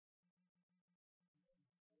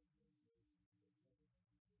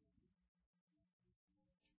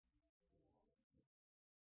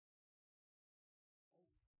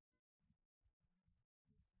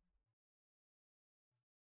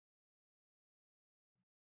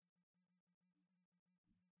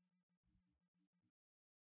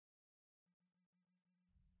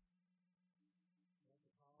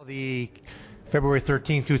The February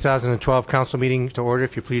 13, 2012 council meeting to order.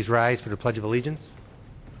 If you please rise for the Pledge of Allegiance.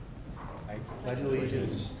 I pledge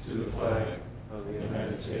allegiance to the flag of the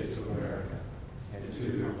United States of America and to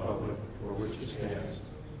the republic for which it stands,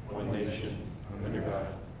 one nation, under God,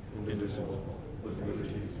 indivisible, with liberty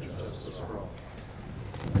and justice for all.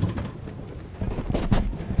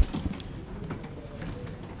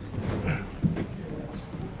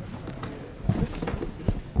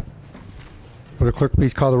 Will the clerk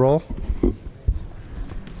please call the roll?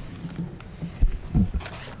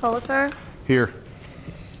 Colasar. Here.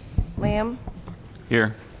 Lamb.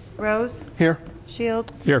 Here. Rose. Here.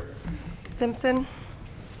 Shields. Here. Simpson.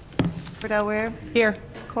 Verdell Ware. Here.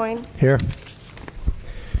 Coyne. Here.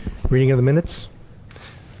 Reading of the minutes.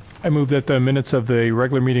 I move that the minutes of the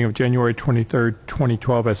regular meeting of January 23rd,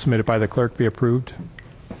 2012, as submitted by the clerk, be approved.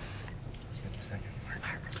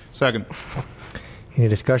 Second. Any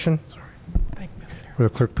discussion? Will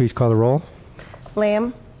the clerk please call the roll?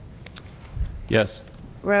 Lamb. Yes.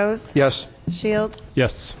 Rose. Yes. Shields.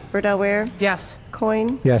 Yes. Verdell Ware. Yes.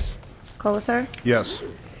 Coyne. Yes. Colasar. Yes.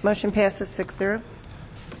 Motion passes 6-0.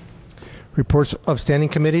 Reports of standing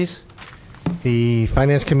committees. The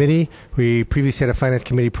Finance Committee, we previously had a Finance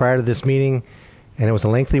Committee prior to this meeting, and it was a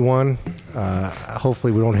lengthy one.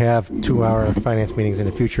 Hopefully we don't have 2-hour Finance meetings in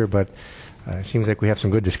the future, but it seems like we have some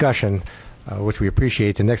good discussion, which we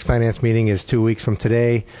appreciate. The next Finance meeting is 2 weeks from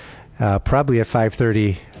today, probably at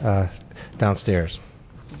 5:30 downstairs.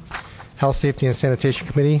 Health, Safety, and Sanitation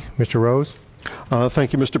Committee, Mr. Rose.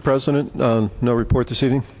 Thank you, Mr. President. No report this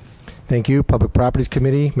evening. Thank you. Public Properties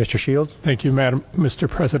Committee, Mr. Shields. Thank you, Mr.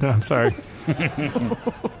 President. I'm sorry.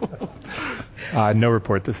 No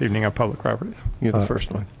report this evening on public properties. You're the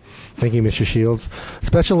first one. Thank you, Mr. Shields.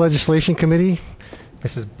 Special Legislation Committee,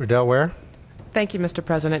 Mrs. Verdell Ware. Thank you, Mr.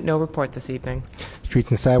 President. No report this evening.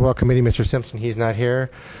 Streets and Sidewalk Committee, Mr. Simpson. He's not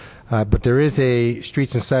here. But there is a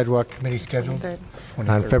Streets and Sidewalk Committee scheduled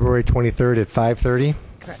on February 23rd at 5:30.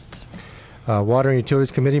 Correct. Water and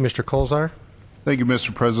Utilities Committee, Mr. Colzar. Thank you,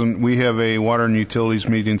 Mr. President. We have a Water and Utilities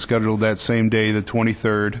meeting scheduled that same day, the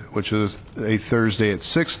 23rd, which is a Thursday at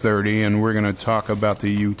 6:30, and we're going to talk about the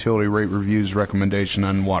utility rate review's recommendation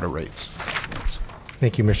on water rates.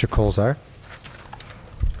 Thank you, Mr. Colzar.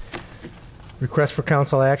 Request for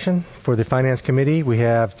council action for the Finance Committee. We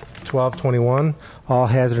have 1221, All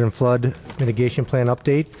Hazard and Flood Mitigation Plan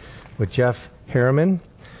Update with Jeff Harriman.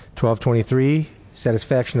 1223,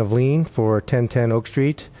 Satisfaction of Lien for 1010 Oak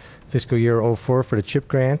Street, fiscal year 04 for the CHIP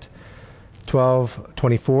grant.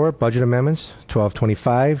 1224, Budget Amendments.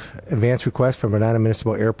 1225, Advance Request for Medina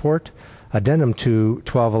Municipal Airport. Addendum to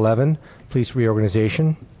 1211, Police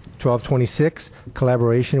Reorganization. 1226,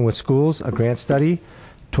 Collaboration with Schools, a grant study.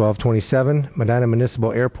 1227, Medina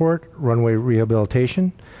Municipal Airport, runway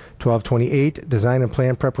rehabilitation. 1228, Design and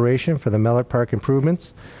Plan Preparation for the Mellett Park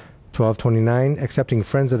improvements. 1229, Accepting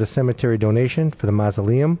Friends of the Cemetery donation for the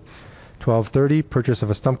mausoleum. 1230, Purchase of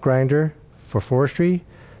a stump grinder for forestry.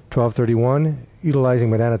 1231, Utilizing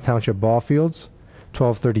Medina Township ball fields.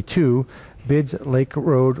 1232, Bids Lake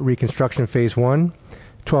Road Reconstruction Phase 1.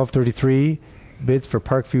 1233, Bids for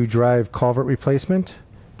Parkview Drive culvert replacement.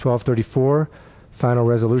 1234, Final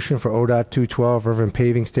resolution for ODOT 212 Irvin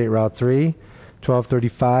Paving State Route 3.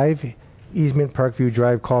 1235, Easement Parkview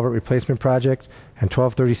Drive Culvert Replacement Project. And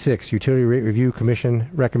 1236, Utility Rate Review Commission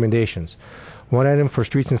recommendations. One item for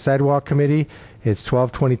Streets and Sidewalk Committee is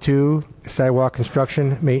 1222, Sidewalk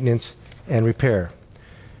Construction, Maintenance, and Repair.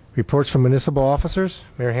 Reports from municipal officers.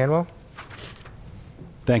 Mayor Hanwell.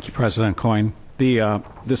 Thank you, President Coyne.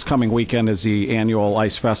 This coming weekend is the annual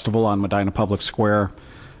Ice Festival on Medina Public Square.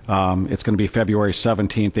 It's going to be February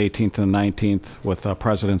 17th, 18th, and 19th, with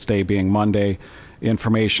President's Day being Monday.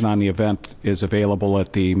 Information on the event is available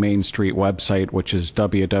at the Main Street website, which is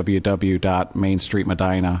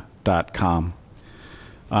www.mainstreetmedina.com.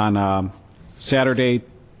 On Saturday,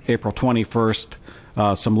 April 21st,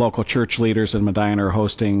 some local church leaders in Medina are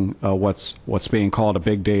hosting what's being called a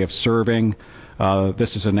Big Day of Serving.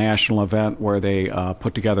 This is a national event where they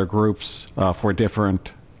put together groups for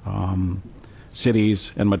different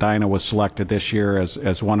cities, and Medina was selected this year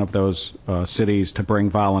as one of those cities to bring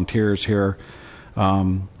volunteers here.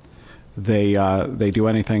 They do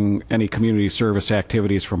any community service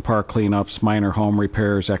activities from park cleanups, minor home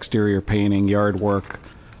repairs, exterior painting, yard work,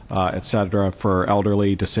 etc. for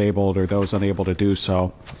elderly, disabled, or those unable to do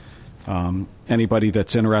so. Anybody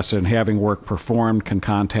that's interested in having work performed can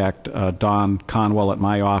contact Dawn Conwell at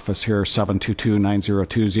my office here,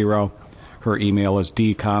 722-9020. Her email is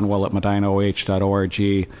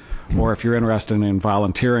dconwell@medinaoh.org. Or if you're interested in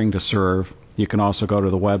volunteering to serve, you can also go to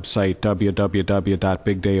the website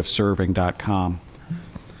www.bigdayofserving.com.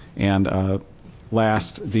 And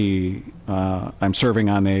last, I'm serving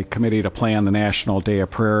on a committee to plan the National Day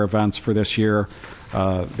of Prayer events for this year.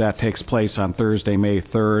 That takes place on Thursday, May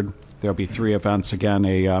 3rd. There'll be 3 events again: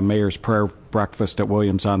 a Mayor's Prayer Breakfast at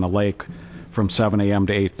Williams on the Lake from 7 a.m.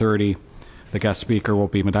 to 8:30. The guest speaker will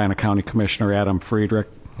be Medina County Commissioner Adam Friedrich.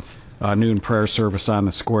 A noon prayer service on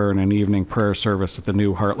the square and an evening prayer service at the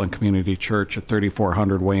new Heartland Community Church at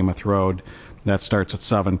 3400 Weymouth Road. That starts at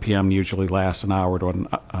 7 p.m., usually lasts an hour to an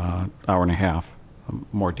hour and a half.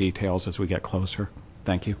 More details as we get closer.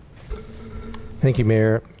 Thank you. Thank you,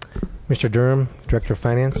 Mayor. Mr. Durham, Director of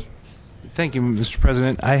Finance. Thank you, Mr.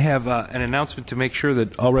 President. I have an announcement to make sure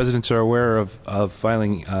that all residents are aware of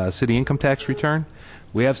filing city income tax return.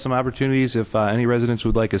 We have some opportunities if any residents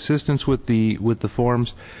would like assistance with the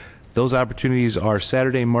forms. Those opportunities are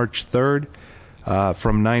Saturday, March 3rd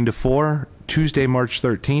from 9 to 4, Tuesday, March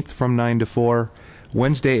 13th from 9 to 4,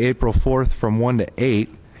 Wednesday, April 4th from 1 to 8,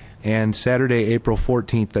 and Saturday, April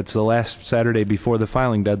 14th, that's the last Saturday before the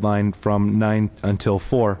filing deadline, from 9 until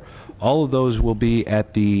 4. All of those will be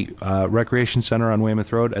at the Recreation Center on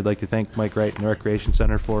Weymouth Road. I'd like to thank Mike Wright and the Recreation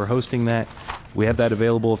Center for hosting that. We have that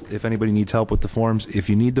available if anybody needs help with the forms. If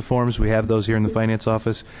you need the forms, we have those here in the Finance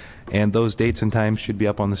office, and those dates and times should be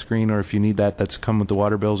up on the screen, or if you need that, that's come with the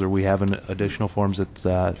water bills, or we have additional forms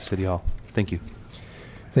at City Hall. Thank you.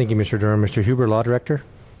 Thank you, Mr. Durham. Mr. Huber, Law Director.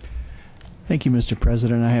 Thank you, Mr.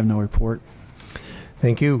 President. I have no report.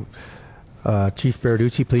 Thank you. Chief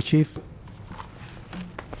Baraducci, Police Chief.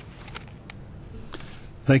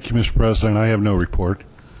 Thank you, Mr. President. I have no report.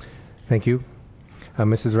 Thank you.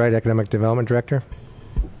 Mrs. Wright, Economic Development Director.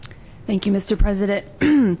 Thank you, Mr. President.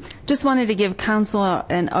 Just wanted to give Council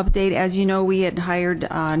an update. As you know, we had hired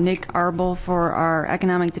Nick Arbel for our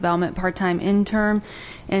Economic Development part-time intern,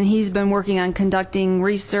 and he's been working on conducting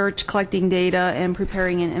research, collecting data, and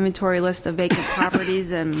preparing an inventory list of vacant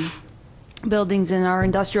properties and buildings in our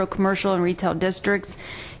industrial, commercial, and retail districts.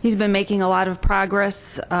 He's been making a lot of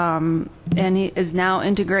progress, and he is now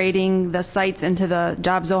integrating the sites into the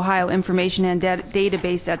Jobs Ohio information and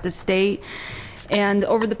database at the state. And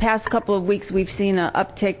over the past couple of weeks, we've seen an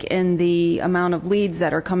uptick in the amount of leads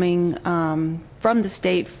that are coming from the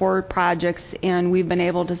state for projects, and we've been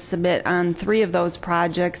able to submit on 3 of those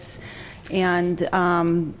projects. And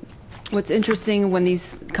what's interesting, when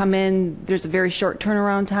these come in, there's a very short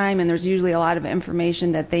turnaround time, and there's usually a lot of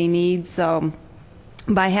information that they need. So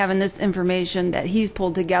by having this information that he's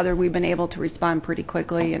pulled together, we've been able to respond pretty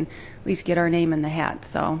quickly and at least get our name in the hat.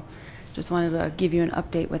 So just wanted to give you an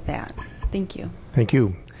update with that. Thank you. Thank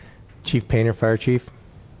you. Chief Painter, Fire Chief.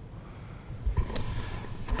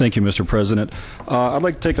 Thank you, Mr. President. I'd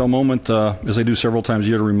like to take a moment, as I do several times a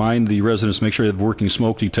year, to remind the residents to make sure they have working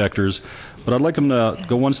smoke detectors. But I'd like them to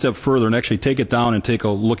go one step further and actually take it down and take a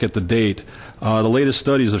look at the date. The latest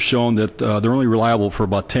studies have shown that they're only reliable for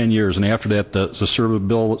about 10 years, and after that, the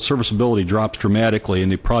serviceability drops dramatically,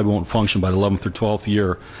 and they probably won't function by the 11th or 12th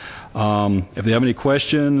year. If they have any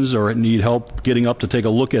questions or need help getting up to take a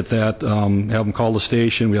look at that, have them call the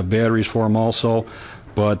station. We have batteries for them also.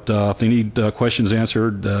 But if they need questions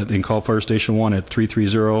answered, they can call Fire Station 1 at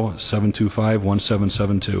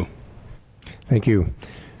 330-725-1772. Thank you.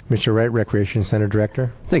 Mr. Wright, Recreation Center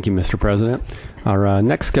Director. Thank you, Mr. President. Our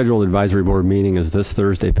next scheduled advisory board meeting is this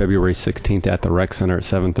Thursday, February 16th at the Rec Center at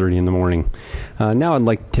 7:30 in the morning. Now I'd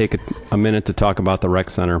like to take a minute to talk about the Rec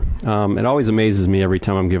Center. It always amazes me every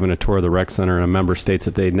time I'm given a tour of the Rec Center and a member states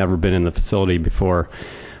that they'd never been in the facility before.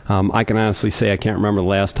 I can honestly say I can't remember the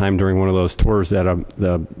last time during one of those tours that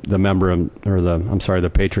the member or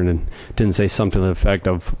the patron didn't say something to the effect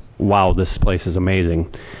of, "Wow, this place is amazing."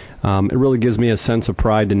 It really gives me a sense of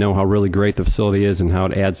pride to know how really great the facility is and how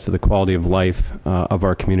it adds to the quality of life of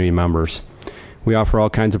our community members. We offer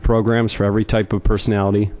all kinds of programs for every type of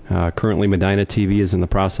personality. Currently, Medina TV is in the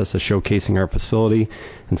process of showcasing our facility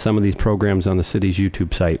and some of these programs on the city's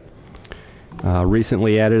YouTube site.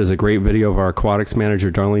 Recently added is a great video of our aquatics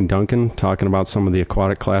manager, Darlene Duncan, talking about some of the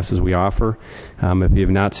aquatic classes we offer. If you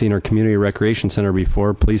have not seen our community recreation center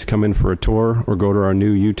before, please come in for a tour or go to our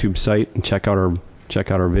new YouTube site and check out our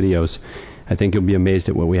videos. I think you'll be amazed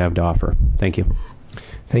at what we have to offer. Thank you.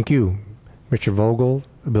 Thank you. Mr. Vogel,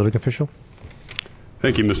 a building official.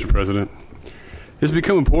 Thank you, Mr. President. It's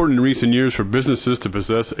become important in recent years for businesses to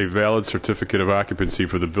possess a valid certificate of occupancy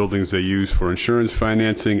for the buildings they use for insurance,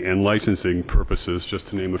 financing, and licensing purposes, just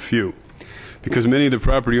to name a few. Because many of the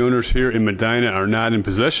property owners here in Medina are not in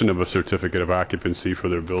possession of a certificate of occupancy for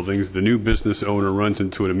their buildings, the new business owner runs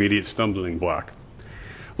into an immediate stumbling block.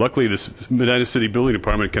 Luckily, the Medina City Building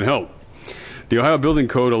Department can help. The Ohio Building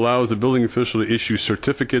Code allows the building official to issue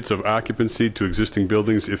certificates of occupancy to existing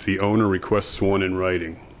buildings if the owner requests one in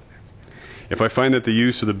writing. If I find that the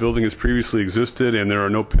use of the building has previously existed and there are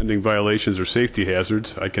no pending violations or safety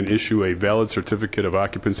hazards, I can issue a valid certificate of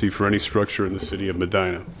occupancy for any structure in the city of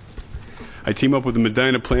Medina. I team up with the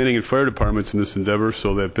Medina Planning and Fire Departments in this endeavor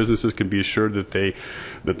so that businesses can be assured that the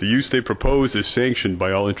use they propose is sanctioned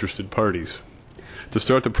by all interested parties. To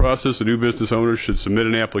start the process, the new business owners should submit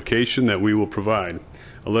an application that we will provide.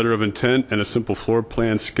 A letter of intent and a simple floor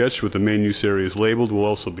plan sketch with the main use areas labeled will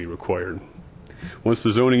also be required. Once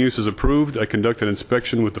the zoning use is approved, I conduct an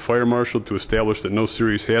inspection with the fire marshal to establish that no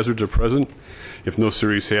serious hazards are present. If no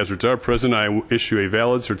serious hazards are present, I issue a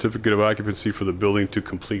valid certificate of occupancy for the building to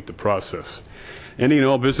complete the process. Any and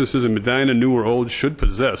all businesses in Medina, new or old, should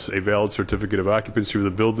possess a valid certificate of occupancy for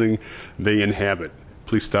the building they inhabit.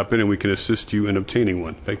 Please stop in and we can assist you in obtaining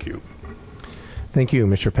one. Thank you. Thank you.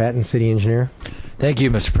 Mr. Patton, City Engineer. Thank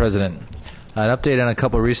you, Mr. President. An update on a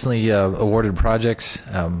couple of recently awarded projects.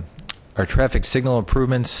 Our traffic signal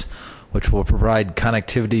improvements, which will provide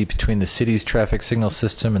connectivity between the city's traffic signal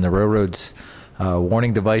system and the railroad's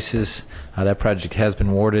warning devices. That project has been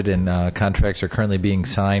awarded and contracts are currently being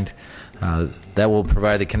signed. That will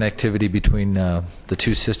provide the connectivity between the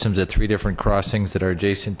two systems at 3 different crossings that are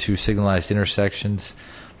adjacent to signalized intersections.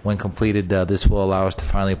 When completed, this will allow us to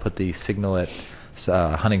finally put the signal at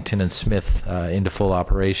Huntington and Smith into full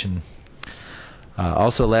operation.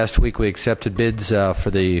 Also, last week we accepted bids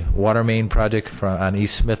for the water main project on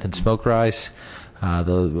East Smith and Smoke Rise.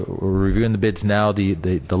 We're reviewing the bids now.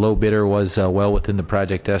 The low bidder was well within the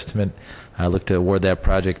project estimate. I look to award that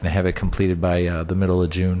project and have it completed by the middle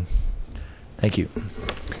of June. Thank you.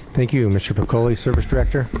 Thank you. Mr. Piccoli, Service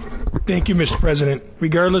Director. Thank you, Mr. President.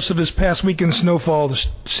 Regardless of this past weekend's snowfall, the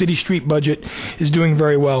city street budget is doing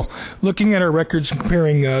very well. Looking at our records and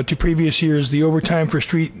comparing to previous years, the overtime for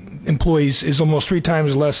street employees is almost 3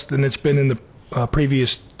 times less than it's been in the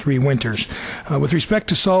previous 3 winters. With respect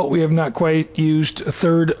to salt, we have not quite used a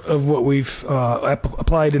third of what we've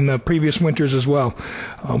applied in the previous winters as well.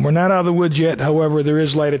 We're not out of the woods yet. However, there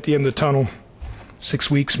is light at the end of the tunnel.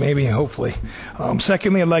 6 weeks, maybe, hopefully.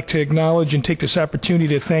 Secondly, I'd like to acknowledge and take this opportunity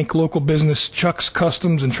to thank local business Chuck's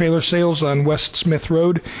Customs and Trailer Sales on West Smith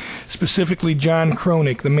Road, specifically John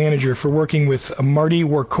Kronik, the manager, for working with Marty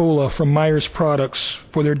Warkola from Myers Products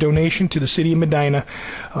for their donation to the city of Medina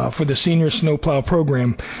for the senior snowplow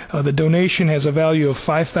program. The donation has a value of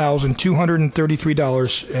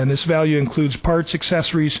 $5,233, and this value includes parts,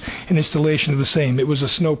 accessories, and installation of the same. It was a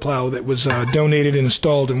snowplow that was donated and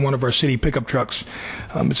installed in one of our city pickup trucks.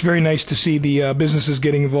 It's very nice to see the businesses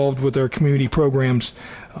getting involved with our community programs.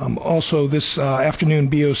 Also, this afternoon,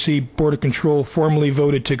 BOC Board of Control formally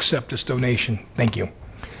voted to accept this donation. Thank you.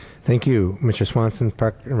 Thank you. Mr. Swanson,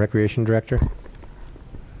 Park and Recreation Director.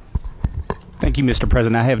 Thank you, Mr.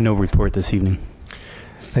 President. I have no report this evening.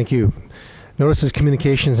 Thank you. Notices,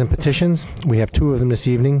 communications, and petitions. We have 2 of them this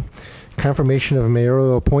evening. Confirmation of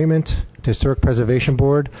mayoral appointment to Historic Preservation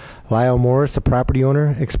Board. Lyle Morris, a property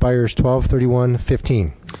owner, expires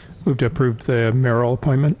 12/31/15. Move to approve the mayoral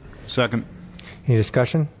appointment. Second. Any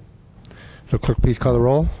discussion? So clerk, please call the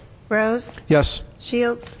roll. Rose? Yes.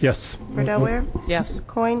 Shields? Yes. Verdellware? Yes.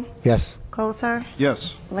 Coin? Yes. Colasar?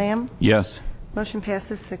 Yes. Lamb? Yes. Motion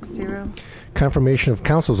passes 6-0. Confirmation of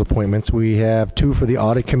council's appointments. We have 2 for the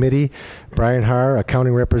Audit Committee. Brian Haar,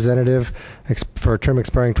 Accounting Representative, for a term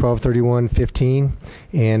expiring 12/31/15,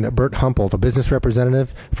 and Bert Humpel, the Business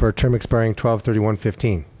Representative, for a term expiring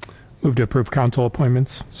 12/31/15. Move to approve council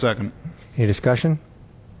appointments. Second. Any discussion?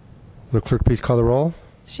 Will the clerk please call the roll?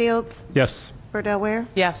 Shields? Yes. Verdellware?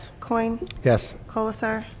 Yes. Coin? Yes.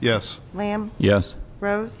 Colasar? Yes. Lamb? Yes.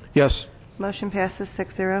 Rose? Yes. Motion passes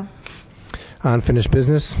 6-0. Unfinished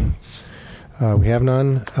business. We have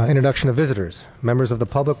none. Introduction of visitors. Members of the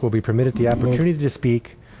public will be permitted the opportunity to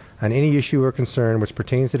speak on any issue or concern which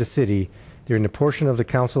pertains to the city during the portion of the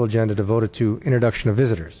council agenda devoted to introduction of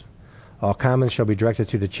visitors. All comments shall be directed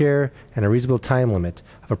to the chair, and a reasonable time limit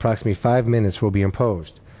of approximately 5 minutes will be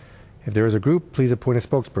imposed. If there is a group, please appoint a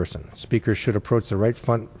spokesperson. Speakers should approach the right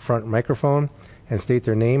front microphone and state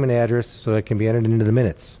their name and address so that it can be entered into the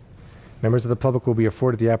minutes. Members of the public will be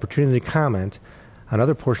afforded the opportunity to comment on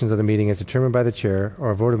other portions of the meeting as determined by the chair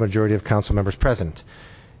or a vote of majority of council members present.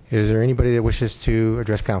 Is there anybody that wishes to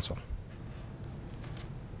address council?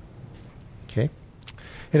 Okay.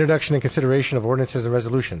 Introduction and consideration of ordinances and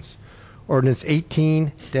resolutions. Ordinance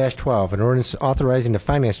 18-12, an ordinance authorizing the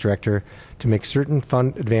finance director to make certain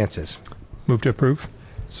fund advances. Move to approve.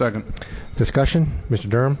 Second. Discussion. Mr.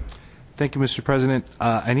 Durham. Thank you, Mr. President.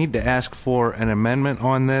 I need to ask for an amendment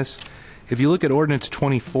on this. If you look at ordinance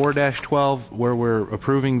 24-12, where we're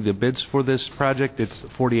approving the bids for this project, it's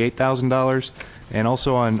 $48,000. And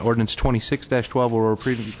also on ordinance 26-12, where we're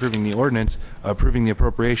approving the ordinance, approving the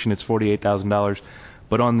appropriation, it's $48,000.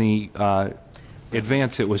 But on the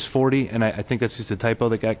advance, it was 40, and I think that's just a typo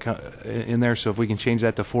that got in there. So if we can change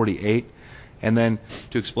that to 48. And then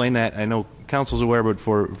to explain that, I know council's aware, but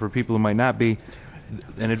for people who might not be,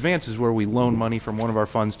 an advance is where we loan money from one of our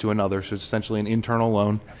funds to another, so it's essentially an internal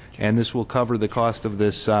loan, and this will cover the cost of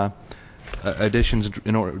this additions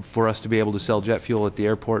in order for us to be able to sell jet fuel at the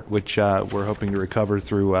airport, which we're hoping to recover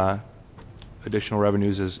through additional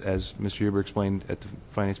revenues, as Mr. Huber explained at the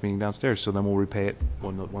finance meeting downstairs. So then we'll repay it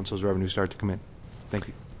once those revenues start to come in. Thank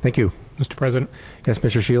you. Thank you. Mr. President, Yes,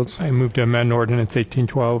 Mr. Shields. I move to amend Ordinance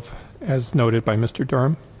 1812 as noted by Mr.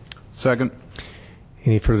 Durham. Second.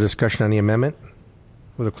 Any further discussion on the amendment?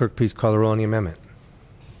 Will the clerk please call the roll on the amendment?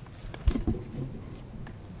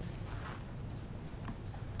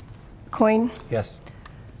 Coin. Yes.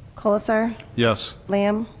 Colasar. Yes.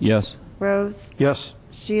 Lamb. Yes. Rose. Yes.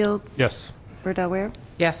 Shields. Yes. Bordeaux Ware.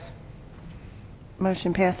 Yes.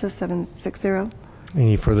 Motion passes 7-0.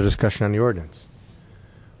 Any further discussion on the ordinance?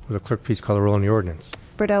 Will the clerk please call the roll on the ordinance?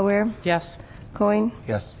 Bordeaux Ware. Yes. Coin.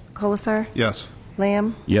 Yes. Colasar. Yes.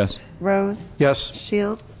 Lamb. Yes. Rose. Yes.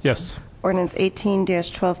 Shields. Yes. Ordinance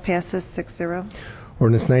 18-12 passes 6-0.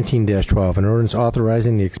 Ordinance 19-12, an ordinance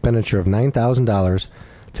authorizing the expenditure of $9,000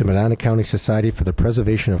 to Medina County Society for the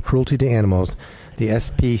Preservation of Cruelty to Animals, the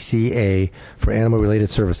SPCA, for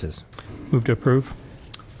animal-related services. Move to approve.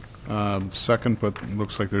 Second, but it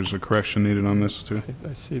looks like there's a correction needed on this, too.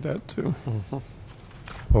 I see that, too.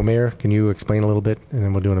 Well, Mayor, can you explain a little bit, and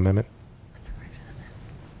then we'll do an amendment?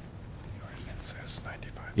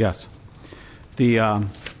 Yes. The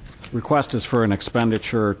request is for an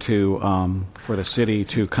expenditure to for the city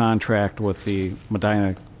to contract with the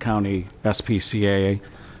Medina County SPCA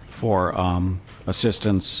for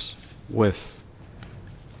assistance with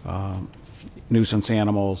nuisance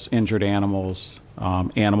animals, injured animals,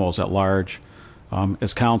 animals at large.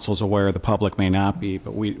 As council's aware, the public may not be,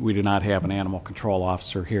 but we do not have an animal control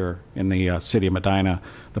officer here in the city of Medina.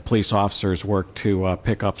 The police officers work to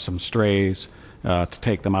pick up some strays, to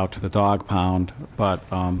take them out to the dog pound, but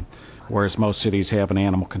whereas most cities have an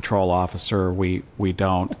animal control officer, we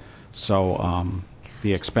don't. So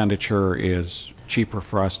the expenditure is cheaper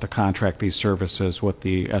for us to contract these services with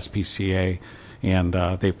the SPCA, and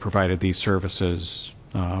they've provided these services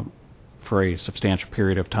for a substantial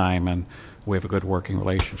period of time, and we have a good working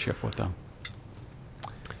relationship with them.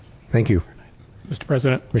 Thank you. Mr.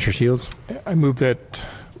 President, Mr. Shields? I move that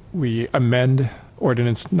we amend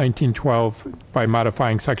Ordinance 1912 by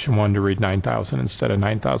modifying Section 1 to read 9,000 instead of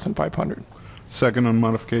 9,500. Second on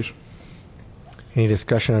modification. Any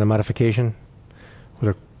discussion on the modification?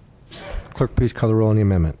 Will the clerk please call the roll on the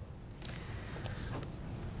amendment?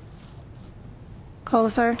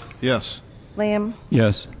 Colasar. Yes. Lamb.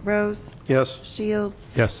 Yes. Rose. Yes.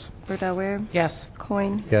 Shields. Yes. Bordeaux Ware. Yes.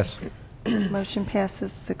 Coin. Yes. Motion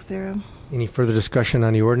passes 6-0. Any further discussion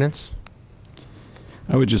on the ordinance?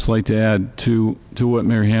 I would just like to add to what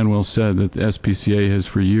Mayor Hanwell said, that the SPCA has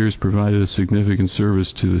for years provided a significant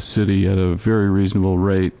service to the city at a very reasonable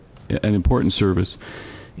rate, an important service,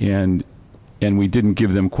 and we didn't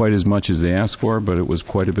give them quite as much as they asked for, but it was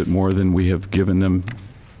quite a bit more than we have given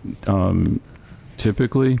them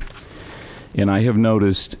typically. And I have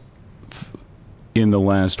noticed in the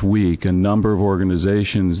last week a number of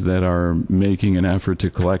organizations that are making an effort to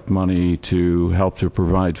collect money to help to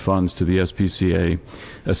provide funds to the SPCA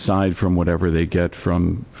aside from whatever they get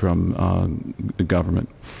from the government.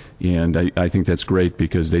 And I think that's great,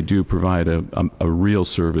 because they do provide a real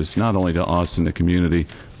service not only to us and the community,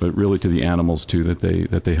 but really to the animals too that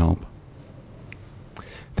they help.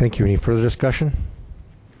 Thank you. Any further discussion?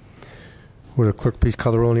 Will the clerk please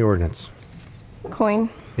call the roll on the ordinance? Coin.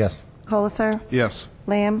 Yes. Colasar. Yes.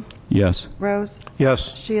 Lamb. Yes. Rose.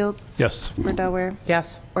 Yes. Shields. Yes. Bordeaux Ware.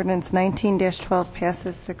 Yes. Ordinance 19-12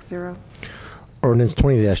 passes 6-0. Ordinance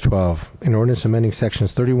 20-12, an ordinance amending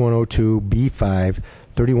sections 3102B5,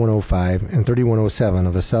 3105, and 3107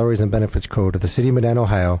 of the Salaries and Benefits Code of the City of Medina,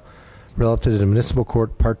 Ohio, relative to the municipal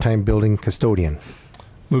court part-time building custodian.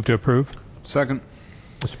 Move to approve. Second.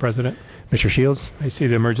 Mr. President, Mr. Shields? I see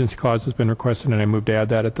the emergency clause has been requested, and I move to add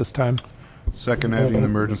that at this time. Second, adding the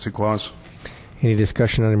emergency clause. Any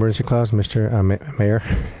discussion on the emergency clause, Mr. Mayor?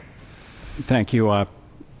 Thank you.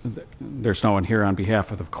 There's no one here on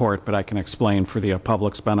behalf of the court, but I can explain for the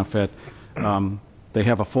public's benefit. They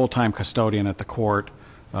have a full-time custodian at the court.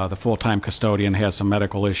 The full-time custodian has some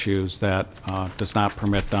medical issues that does not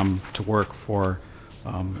permit them to work for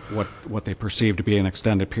what they perceive to be an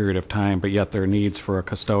extended period of time, but yet their needs for a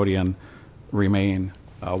custodian remain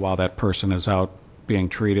while that person is out being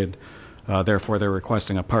treated. Therefore, they're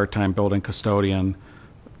requesting a part-time building custodian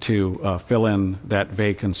to fill in that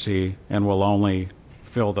vacancy, and will only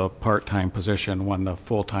fill the part-time position when the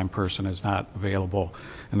full-time person is not available.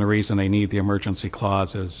 And the reason they need the emergency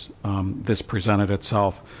clause is this presented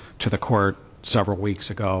itself to the court several weeks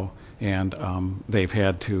ago, and they've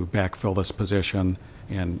had to backfill this position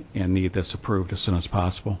and need this approved as soon as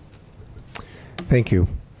possible. Thank you.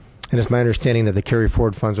 And it's my understanding that the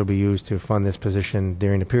carry-forward funds will be used to fund this position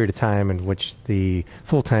during the period of time in which the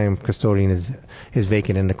full-time custodian is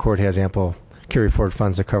vacant, and the court has ample carry-forward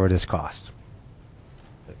funds to cover this cost.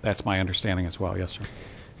 That's my understanding as well, yes, sir.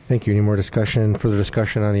 Thank you. Any more discussion, further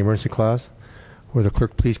discussion on the emergency clause? Will the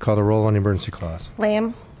clerk please call the roll on the emergency clause?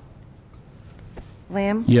 Lamb?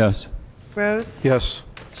 Lamb? Yes. Rose? Yes.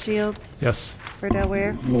 Shields? Yes. Verdell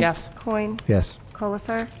Ware? Yes. Coin? Yes.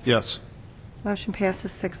 Colasar? Yes. Motion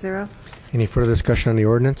passes 6-0. Any further discussion on the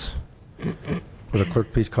ordinance? Will the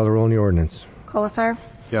clerk please call the roll on the ordinance? Colasar?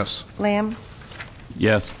 Yes. Lamb?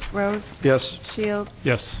 Yes. Rose? Yes. Shields?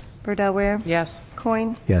 Yes. Verdell Ware? Yes.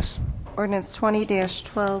 Coin? Yes. Ordinance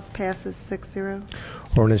 20-12 passes 6-0.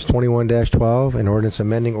 Ordinance 21-12, an ordinance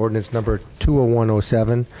amending ordinance number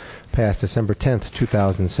 20107, passed December 10th,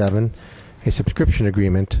 2007, a subscription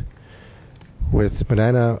agreement with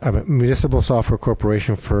Medina Municipal Software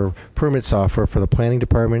Corporation for permit software for the planning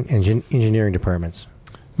department and engineering departments.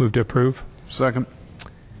 Move to approve. Second.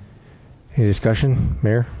 Any discussion?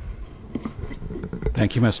 Mayor?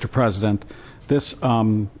 Thank you, Mr. President. This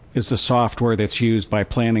is the software that's used by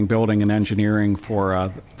planning, building, and engineering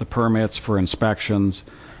for the permits, for inspections.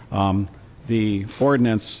 The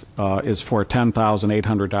ordinance is for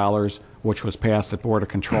 $10,800, which was passed at Board of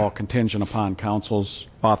Control contingent upon council's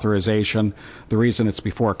authorization. The reason it's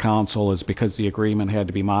before council is because the agreement had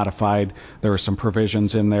to be modified. There were some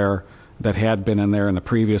provisions in there that had been in there in the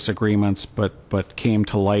previous agreements, but came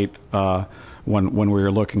to light when we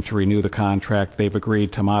were looking to renew the contract. They've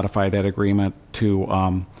agreed to modify that agreement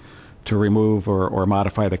to remove or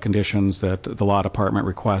modify the conditions that the law department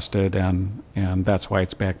requested, and that's why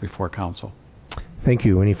it's back before council. Thank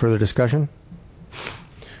you. Any further discussion?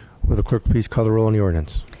 Will the clerk please call the roll on the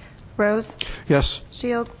ordinance? Rose? Yes.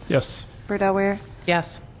 Shields? Yes. Verdell Ware?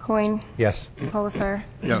 Yes. Coin? Yes. Colasar?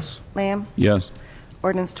 Yes. Lamb? Yes.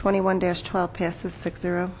 Ordinance 21-12 passes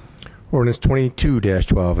 6-0. Ordinance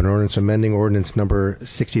 22-12, an ordinance amending ordinance number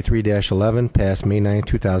 63-11, passed May 9,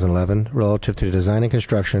 2011, relative to the design and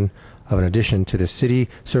construction of an addition to the City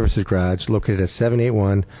Services Garage located at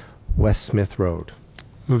 781 West Smith Road.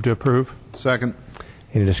 Move to approve. Second.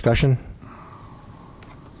 Any discussion?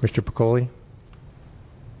 Mr. Piccoli?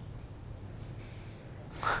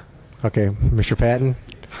 Okay, Mr. Patton?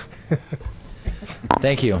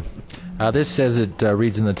 Thank you. This, as it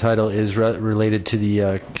reads in the title, is related to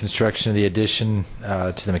the construction of the addition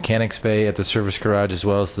to the Mechanics Bay at the service garage, as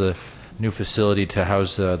well as the new facility to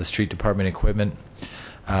house the street department equipment.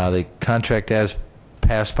 The contract as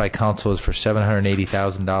passed by council is for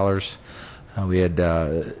 $780,000. We had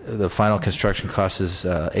the final construction cost is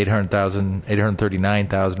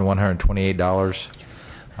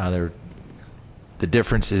 $839,128. The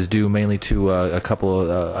difference is due mainly to a couple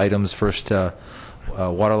of items. First,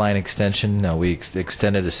 water line extension. We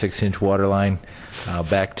extended a 6-inch water line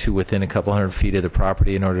back to within a couple hundred feet of the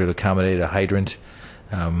property in order to accommodate a hydrant.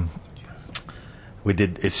 We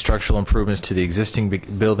did structural improvements to the existing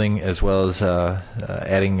building, as well as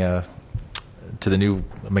adding to the new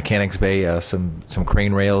Mechanics Bay some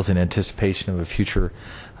crane rails in anticipation of a future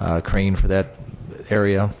crane for that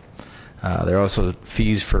area. There are also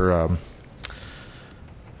fees for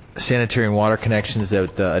sanitary and water connections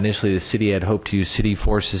that initially the city had hoped to use city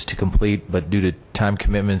forces to complete, but due to time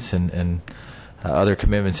commitments and other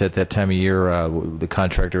commitments at that time of year, the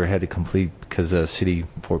contractor had to complete because the city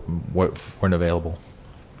weren't available.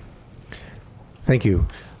 Thank you.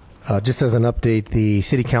 Just as an update, the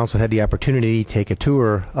City Council had the opportunity to take a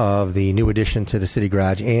tour of the new addition to the City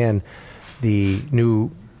Garage and the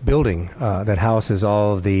new building that houses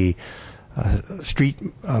all of the street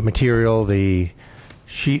material, the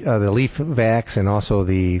leaf vacs, and also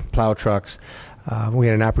the plow trucks. We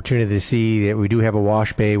had an opportunity to see that we do have a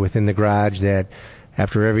wash bay within the garage that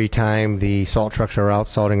after every time the salt trucks are out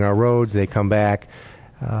salting our roads, they come back.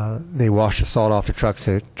 They wash the salt off the trucks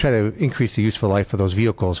to try to increase the useful life of those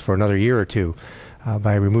vehicles for another year or two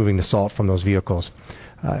by removing the salt from those vehicles.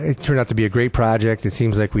 It turned out to be a great project. It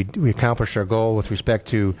seems like we accomplished our goal with respect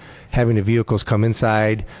to having the vehicles come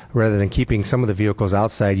inside rather than keeping some of the vehicles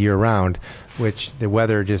outside year-round, which the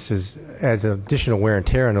weather just adds additional wear and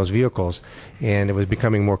tear on those vehicles, and it was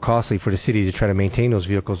becoming more costly for the city to try to maintain those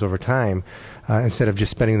vehicles over time instead of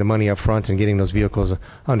just spending the money up front and getting those vehicles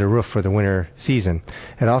under roof for the winter season.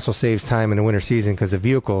 It also saves time in the winter season because the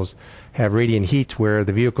vehicles have radiant heat where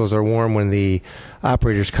the vehicles are warm when the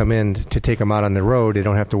operators come in to take them out on the road. They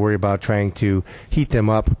don't have to worry about trying to heat them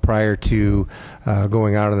up prior to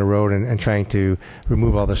going out on the road and trying to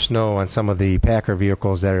remove all the snow on some of the Packer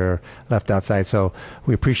vehicles that are left outside. So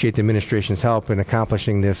we appreciate the administration's help in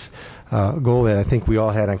accomplishing this goal that I think we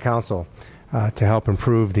all had on council to help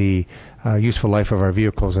improve the useful life of our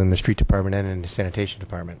vehicles in the street department and in the sanitation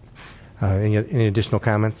department. Any additional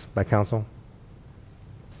comments by council?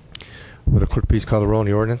 Will the clerk please call the roll on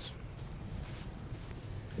the ordinance?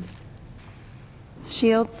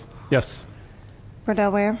 Shields. Yes.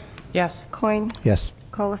 Verdell Ware. Yes. Coin. Yes.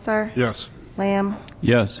 Colasar. Yes. Lamb.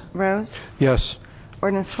 Yes. Rose. Yes.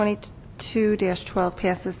 Ordinance 22-12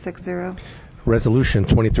 passes 6-0. Resolution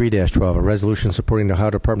 23-12, a resolution supporting the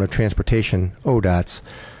Ohio Department of Transportation, ODOT's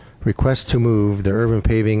request to move the urban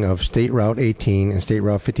paving of State Route 18 and State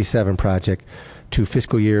Route 57 project to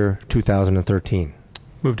fiscal year 2013.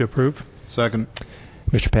 Move to approve. Second.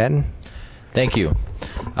 Mr. Patton? Thank you.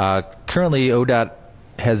 Currently, ODOT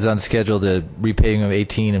has on schedule the repaving of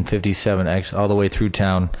 18 and 57 actually all the way through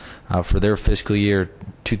town for their fiscal year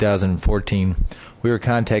 2014. We were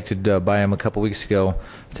contacted by them a couple weeks ago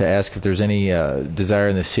to ask if there's any desire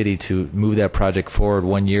in the city to move that project forward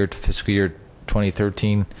 1 year to fiscal year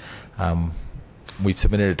 2013. We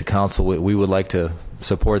submitted it to council. We would like to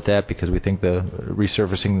support that because we think the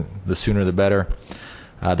resurfacing, the sooner the better.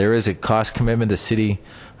 There is a cost commitment. The city,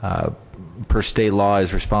 per state law,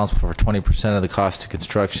 is responsible for 20% of the cost of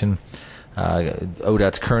construction.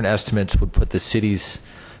 ODOT's current estimates would put the city's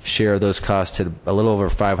share of those costs at a little over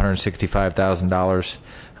 $565,000.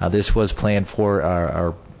 This was planned for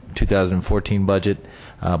our 2014 budget,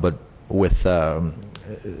 but with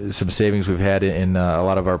some savings we've had in a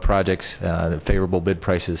lot of our projects, favorable bid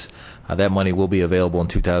prices, that money will be available in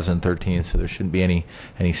 2013, so there shouldn't be any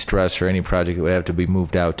stress or any project that would have to be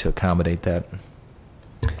moved out to accommodate that.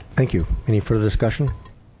 Thank you. Any further discussion?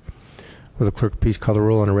 Will the clerk please call the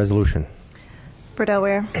roll on a resolution? Verdell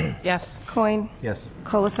Ware. Yes. Coin. Yes.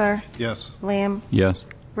 Colasar. Yes. Lamb. Yes.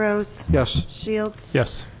 Rose. Yes. Shields.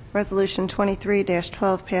 Yes. Resolution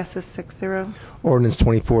 23-12 passes 6-0. Ordinance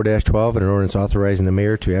 24-12, and an ordinance authorizing the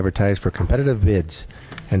mayor to advertise for competitive bids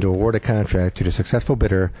and to award a contract to the successful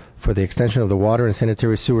bidder for the extension of the water and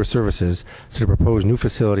sanitary sewer services to the proposed new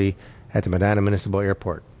facility at the Medina Municipal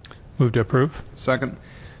Airport. Move to approve. Second.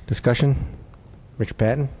 Discussion? Mr.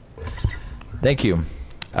 Patton? Thank you.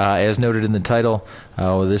 As noted in the title,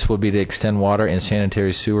 this will be to extend water and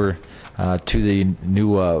sanitary sewer to the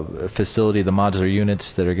new facility, the modular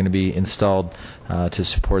units that are going to be installed to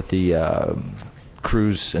support the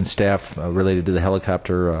crews and staff related to the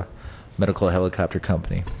helicopter, medical helicopter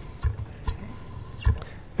company.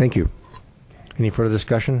 Thank you. Any further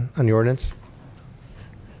discussion on the ordinance?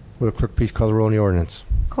 Will the clerk please call the roll on the ordinance?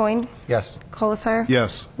 Coin. Yes. Colasar.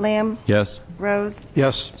 Yes. Lamb. Yes. Rose.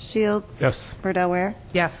 Yes. Shields. Yes. Verdell Ware.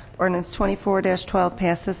 Yes. Ordinance 24-12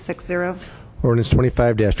 passes 6-0. Ordinance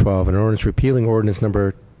 25-12, an ordinance repealing ordinance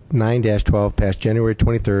number 9-12 passed January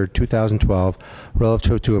 23, 2012,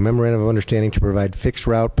 relative to a memorandum of understanding to provide fixed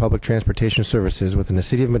route public transportation services within the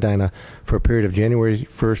city of Medina for a period of January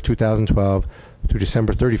 1, 2012 through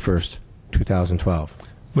December 31, 2012.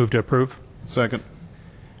 Move to approve. Second.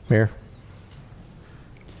 Mayor?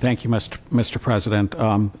 Thank you, Mr. President.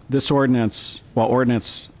 This ordinance,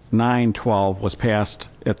 Ordinance 9-12 was passed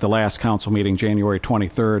at the last council meeting, January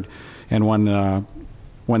 23rd, and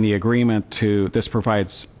when the agreement to this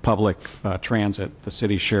provides public transit, the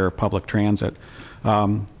city's share of public transit,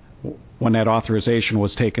 when that authorization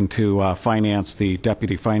was taken to finance, the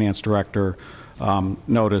deputy finance director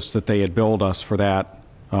noticed that they had billed us for that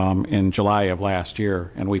in July of last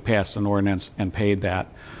year, and we passed an ordinance and paid that.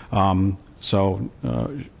 So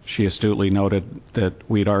she astutely noted that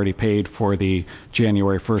we'd already paid for the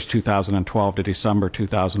January 1st, 2012 to December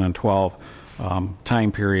 2012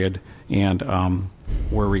 time period, and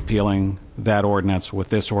we're repealing that ordinance with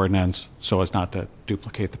this ordinance so as not to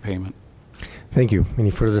duplicate the payment. Thank you. Any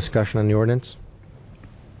further discussion on the ordinance?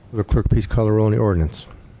 Will the clerk please call the roll on the ordinance?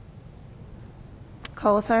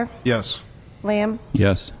 Colasar. Yes. Lamb.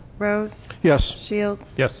 Yes. Rose. Yes.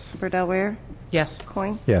 Shields. Yes. Verdell Ware. Yes.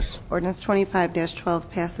 Coin. Yes. Ordinance 25-12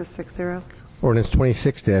 passes 6-0. Ordinance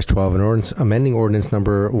 26-12, an ordinance amending ordinance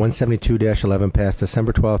number 172-11 passed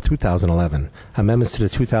December 12, 2011. Amendments to the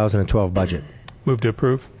 2012 budget. Move to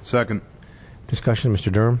approve. Second. Discussion,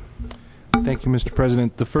 Mr. Durham. Thank you, Mr.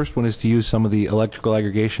 President. The first one is to use some of the electrical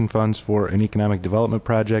aggregation funds for an economic development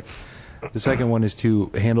project. The second one is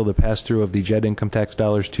to handle the pass-through of the JED income tax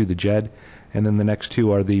dollars to the JED. And then the next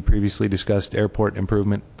two are the previously discussed airport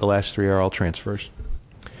improvement. The last three are all transfers.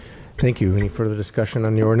 Thank you. Any further discussion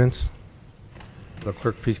on the ordinance? Will the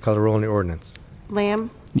clerk please call the roll on the ordinance?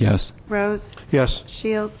 Lamb. Yes. Rose. Yes.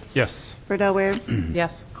 Shields. Yes. Verdell Ware.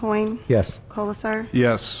 Yes. Coin. Yes. Colasar.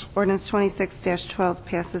 Yes. Ordinance 26-12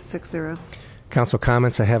 passes 6-0. Council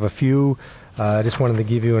comments. I have a few. I just wanted to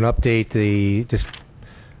give you an update. This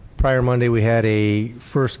prior Monday, we had a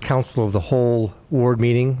first Council of the Whole Ward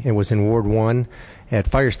meeting. It was in Ward 1 at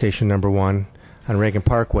Fire Station Number 1 on Reagan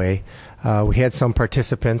Parkway. We had some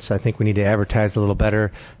participants. I think we need to advertise a little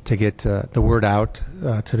better to get the word out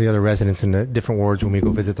to the other residents in the different wards when we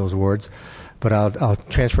go visit those wards. But I'll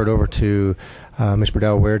transfer it over to Ms.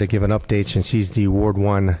 Verdell Ware to give an update since she's the Ward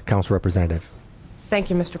 1 Council representative.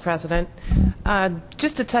 Thank you, Mr. President.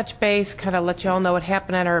 Just to touch base, kind of let you all know what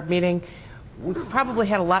happened at our meeting. We probably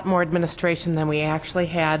had a lot more administration than we actually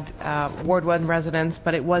had Ward 1 residents,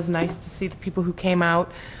 but it was nice to see the people who came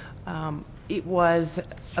out. It was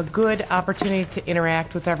a good opportunity to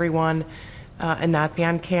interact with everyone and not be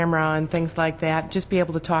on camera and things like that, just be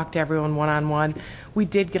able to talk to everyone one-on-one. We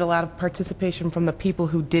did get a lot of participation from the people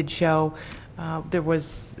who did show. There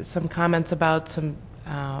was some comments about some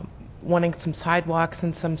wanting some sidewalks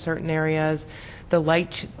in some certain areas, the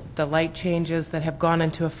light changes that have gone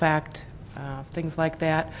into effect, things like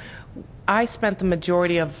that. I spent the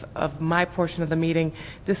majority of my portion of the meeting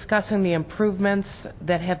discussing the improvements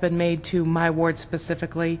that have been made to my ward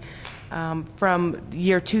specifically. From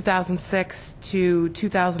year 2006 to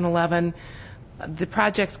 2011, the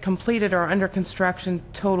projects completed or under construction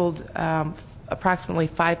totaled approximately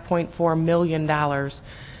 $5.4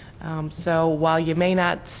 million. So while you may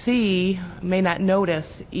not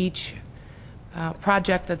notice each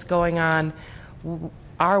project that's going on,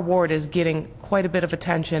 our ward is getting quite a bit of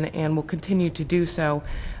attention and will continue to do so.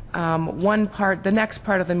 The next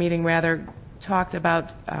part of the meeting rather talked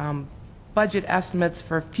about budget estimates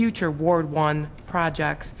for future Ward 1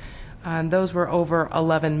 projects. Those were over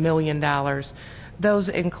 $11 million. Those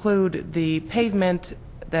include the pavement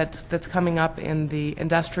that's coming up in the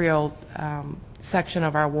industrial section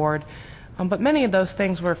of our ward. But many of those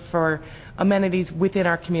things were for amenities within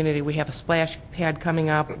our community. We have a splash pad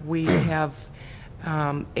coming up. We have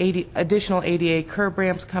additional ADA curb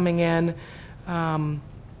ramps coming in.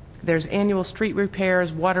 There's annual street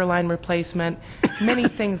repairs, water line replacement, many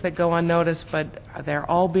things that go unnoticed, but they're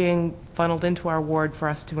all being funneled into our ward for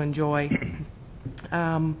us to enjoy.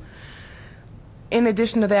 In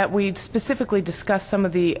addition to that, we specifically discussed some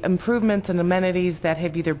of the improvements and amenities that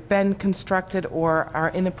have either been constructed or are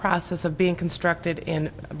in the process of being constructed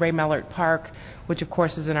in Ray Mellert Park, which of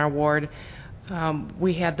course is in our ward.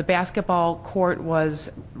 We had the basketball court was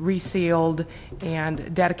resealed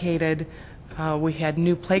and dedicated. We had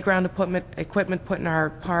new playground equipment put in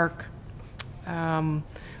our park.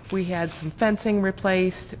 We had some fencing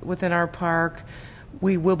replaced within our park.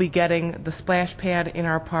 We will be getting the splash pad in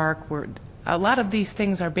our park. A lot of these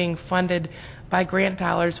things are being funded by grant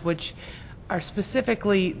dollars, which are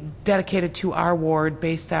specifically dedicated to our ward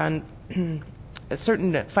based on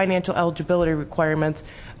certain financial eligibility requirements.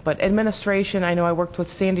 But administration, I know I worked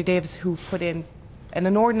with Sandy Davis, who put in an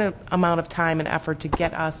inordinate amount of time and effort to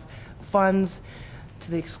get us funds to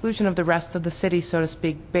the exclusion of the rest of the city, so to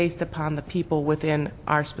speak, based upon the people within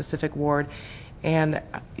our specific ward. And,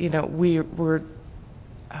 you know, we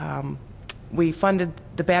funded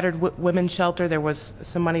the battered women's shelter. There was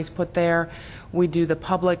some monies put there. We do the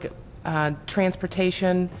public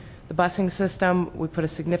transportation, the busing system. We put a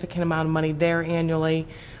significant amount of money there annually.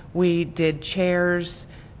 We did chairs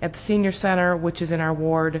at the senior center, which is in our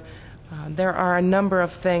ward. There are a number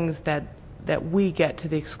of things that we get to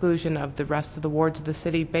the exclusion of the rest of the wards of the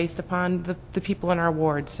city based upon the people in our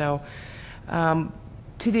ward. So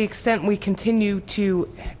to the extent we continue to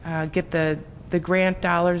get the grant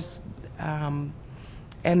dollars, and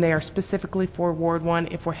they are specifically for Ward 1,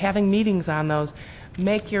 if we're having meetings on those,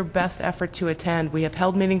 make your best effort to attend. We have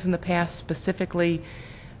held meetings in the past specifically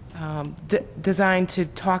designed to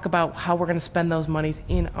talk about how we're going to spend those monies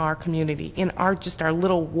in our community, in our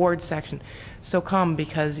little ward section. So come,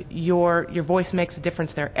 because your voice makes a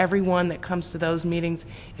difference there. Everyone that comes to those meetings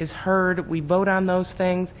is heard. We vote on those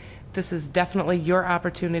things. This is definitely your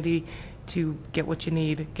opportunity to get what you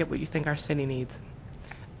need, get what you think our city needs.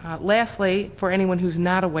 Lastly, for anyone who's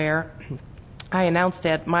not aware, I announced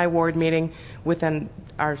at my ward meeting within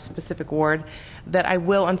our specific ward that I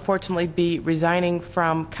will unfortunately be resigning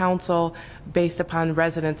from council based upon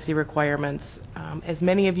residency requirements. As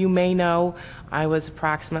many of you may know, I was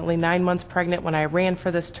approximately 9 months pregnant when I ran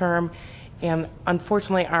for this term, and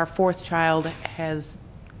unfortunately our fourth child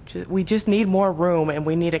we just need more room, and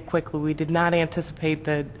we need it quickly. We did not anticipate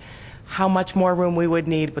how much more room we would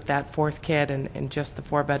need with that fourth kid and just the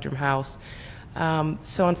 4-bedroom house.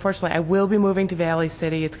 So unfortunately, I will be moving to Valley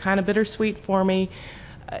City. It's kind of bittersweet for me.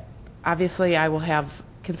 Obviously, I will have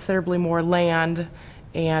considerably more land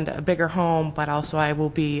and a bigger home, but also I will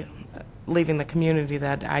be leaving the community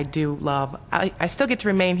that I do love. I still get to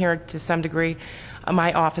remain here to some degree.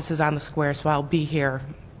 My office is on the square, so I'll be here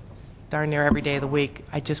darn near every day of the week.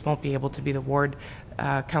 I just won't be able to be the ward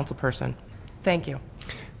council person. Thank you.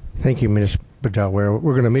 Thank you, Ms. Bedell. We're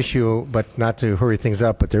going to miss you, but not to hurry things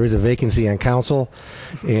up, but there is a vacancy on council,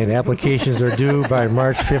 and applications are due by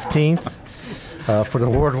March 15th for the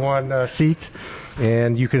Ward 1 seat.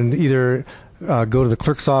 And you can either go to the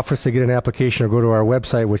clerk's office to get an application or go to our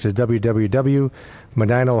website, which is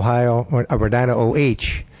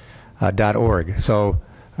www.medinaoh.org. So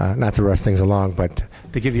not to rush things along, but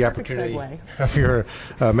to give the opportunity of your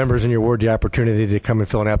members in your ward the opportunity to come and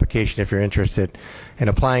fill an application if you're interested in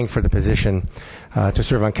applying for the position to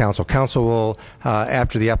serve on council. Council will,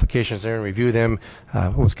 after the applications are in, review them.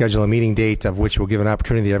 We'll schedule a meeting date of which will give an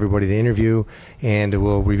opportunity to everybody to interview, and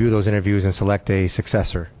we'll review those interviews and select a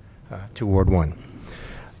successor to Ward 1.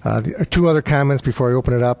 Two other comments before I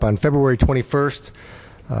open it up. On February 21st,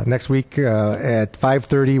 next week at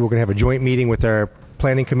 5:30, we're going to have a joint meeting with our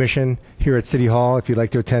Planning Commission here at City Hall. If you'd like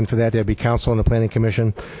to attend for that, there'll be council and the Planning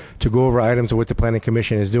Commission to go over items of what the Planning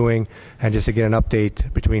Commission is doing and just to get an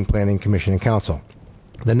update between Planning Commission and council.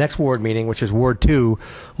 The next ward meeting, which is Ward 2,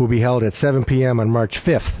 will be held at 7 p.m. on March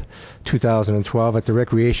 5th, 2012 at the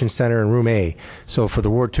Recreation Center in Room A. So for the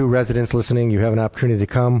Ward 2 residents listening, you have an opportunity to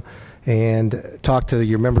come and talk to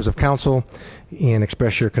your members of council and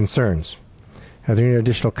express your concerns. Are there any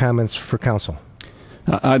additional comments for council?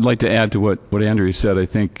 I'd like to add to what Andrea said. I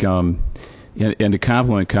think, and to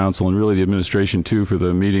compliment council and really the administration too for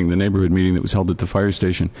the meeting, the neighborhood meeting that was held at the fire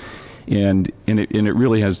station, and it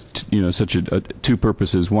really has such two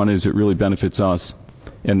purposes. One is it really benefits us,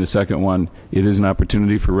 and the second one, it is an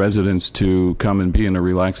opportunity for residents to come and be in a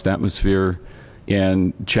relaxed atmosphere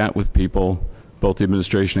and chat with people, both the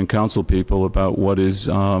administration and council people, about what is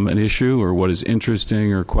an issue or what is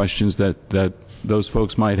interesting or questions that those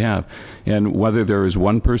folks might have. And whether there is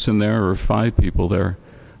one person there or 5 people there,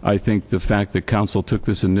 I think the fact that council took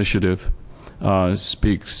this initiative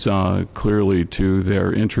speaks clearly to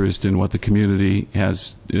their interest in what the community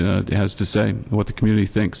has to say, what the community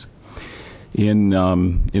thinks. In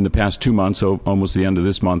the past 2 months, so almost the end of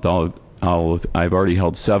this month, I've already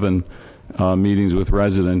held 7 meetings with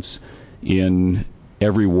residents in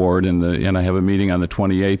every ward, and I have a meeting on the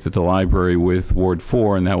 28th at the library with Ward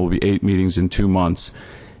 4, and that will be 8 meetings in 2 months.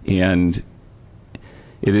 And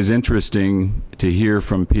it is interesting to hear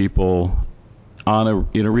from people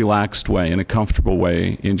in a relaxed way, in a comfortable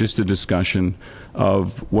way, in just a discussion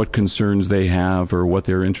of what concerns they have or what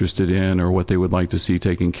they're interested in or what they would like to see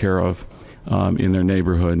taken care of in their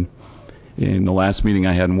neighborhood. In the last meeting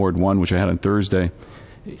I had in Ward 1, which I had on Thursday,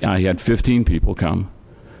 I had 15 people come.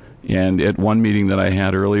 And at one meeting that I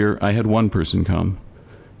had earlier, I had 1 person come.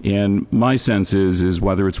 And my sense is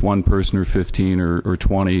whether it's 1 person or 15 or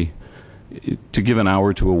 20, to give an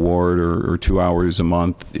hour to a ward or 2 hours a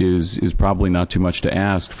month is probably not too much to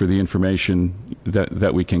ask for the information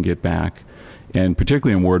that we can get back. And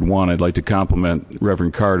particularly in Ward 1, I'd like to compliment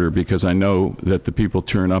Reverend Carter, because I know that the people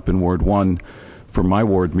turn up in Ward 1 for my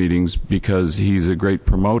ward meetings because he's a great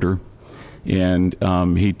promoter. And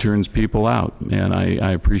he turns people out, and I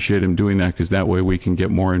appreciate him doing that, because that way we can get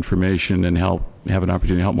more information and have an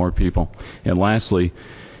opportunity to help more people. And lastly,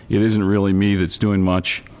 it isn't really me that's doing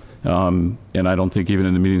much, and I don't think even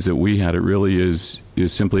in the meetings that we had, it really is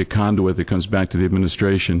simply a conduit that comes back to the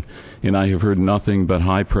administration. And I have heard nothing but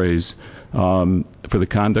high praise for the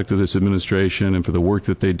conduct of this administration and for the work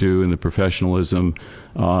that they do and the professionalism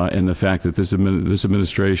and the fact that this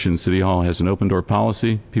administration, City Hall, has an open-door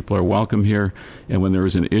policy. People are welcome here, and when there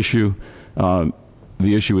is an issue, the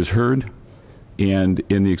issue is heard. And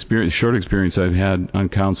in the short experience I've had on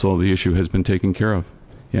council, the issue has been taken care of.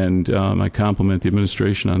 And I compliment the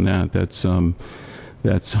administration on that.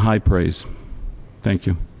 That's high praise. Thank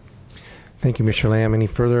you. Thank you, Mr. Lamb. Any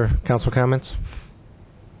further council comments?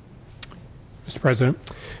 Mr. President.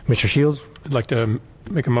 Mr. Shields. I'd like to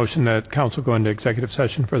make a motion that council go into executive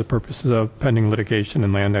session for the purposes of pending litigation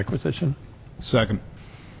and land acquisition. Second.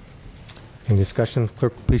 Any discussion?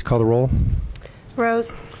 Clerk, please call the roll.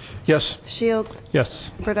 Rose. Yes. Shields.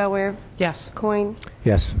 Yes. Burdelware. Yes. Coin.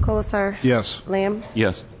 Yes. Colasar. Yes. Lamb.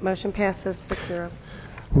 Yes. Motion passes 6-0.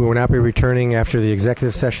 We will not be returning after the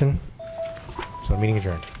executive session. So meeting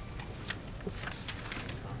adjourned.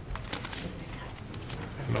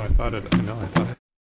 I thought it.